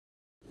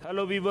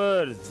Hello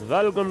viewers,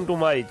 welcome to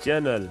my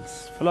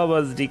channels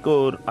Flowers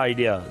Decor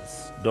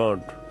Ideas.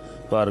 Don't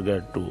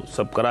forget to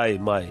subscribe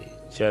my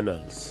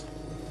channels.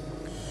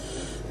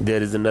 There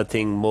is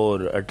nothing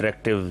more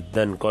attractive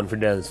than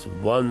confidence.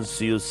 Once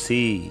you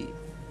see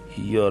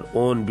your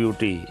own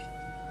beauty,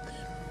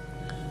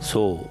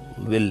 so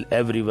will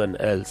everyone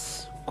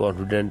else.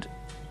 Confidence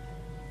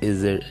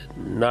is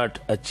not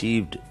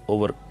achieved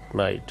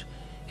overnight.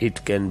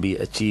 It can be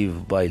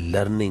achieved by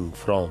learning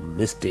from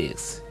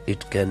mistakes.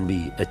 It can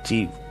be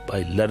achieved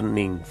by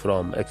learning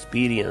from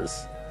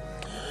experience.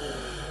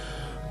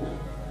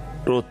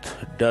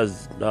 Truth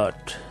does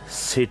not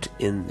sit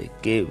in the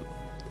cave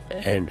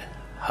and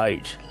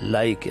hide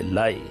like a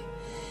lie.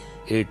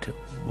 It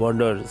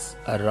wanders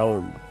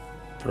around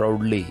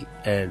proudly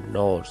and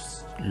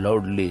roars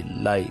loudly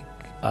like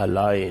a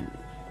lion.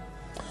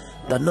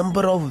 The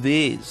number of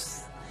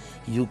ways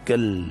you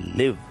can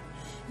live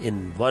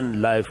in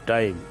one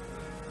lifetime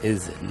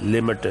is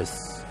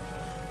limitless.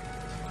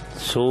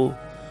 So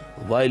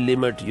why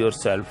limit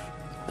yourself?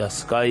 The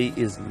sky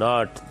is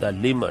not the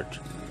limit.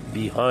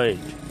 Behind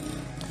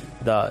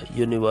the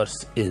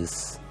universe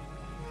is.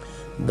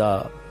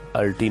 The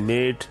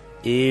ultimate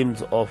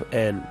aims of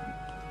an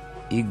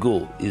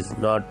ego is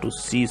not to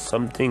see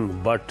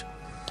something but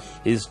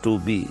is to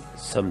be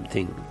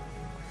something.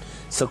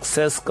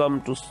 Success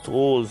comes to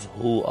those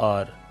who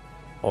are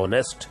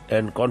honest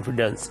and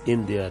confident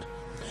in their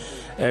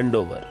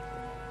endeavor.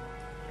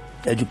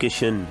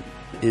 Education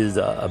is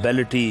the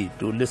ability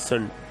to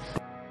listen.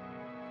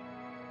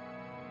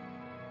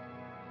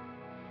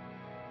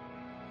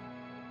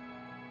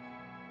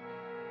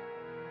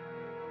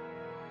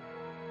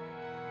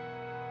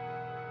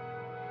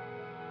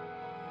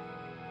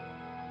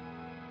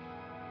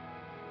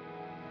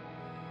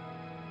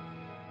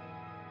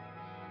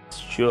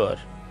 Sure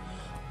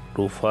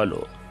to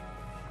follow.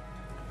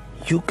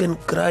 You can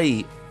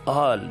cry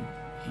all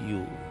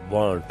you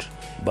want,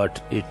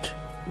 but it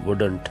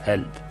wouldn't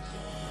help.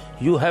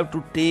 You have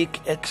to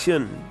take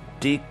action,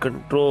 take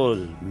control,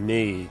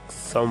 make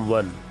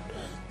someone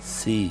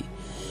see,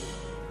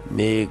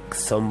 make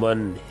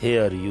someone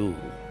hear you.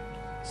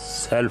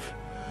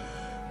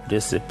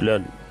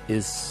 Self-discipline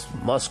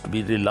must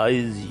be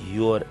realize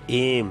your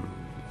aim.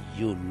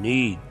 You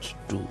need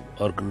to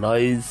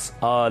organize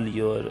all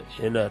your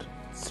inner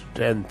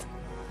strength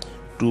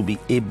to be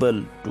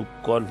able to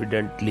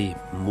confidently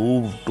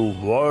move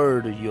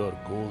toward your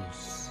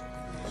goals.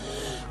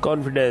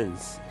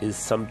 Confidence is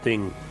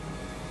something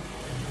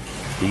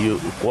you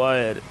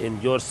acquire in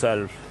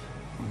yourself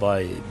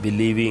by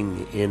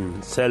believing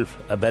in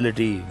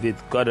self-ability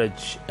with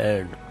courage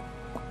and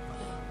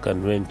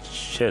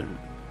conviction.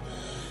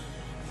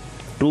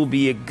 To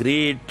be a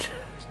great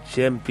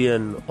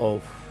champion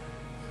of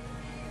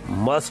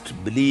must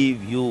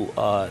believe you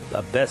are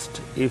the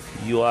best. If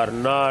you are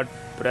not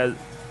present,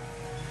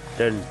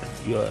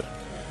 you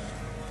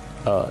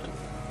are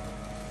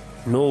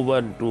no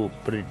one to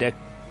predict.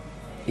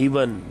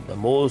 Even the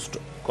most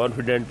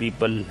confident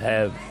people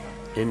have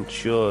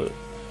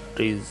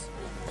insecurities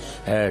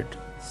at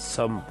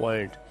some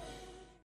point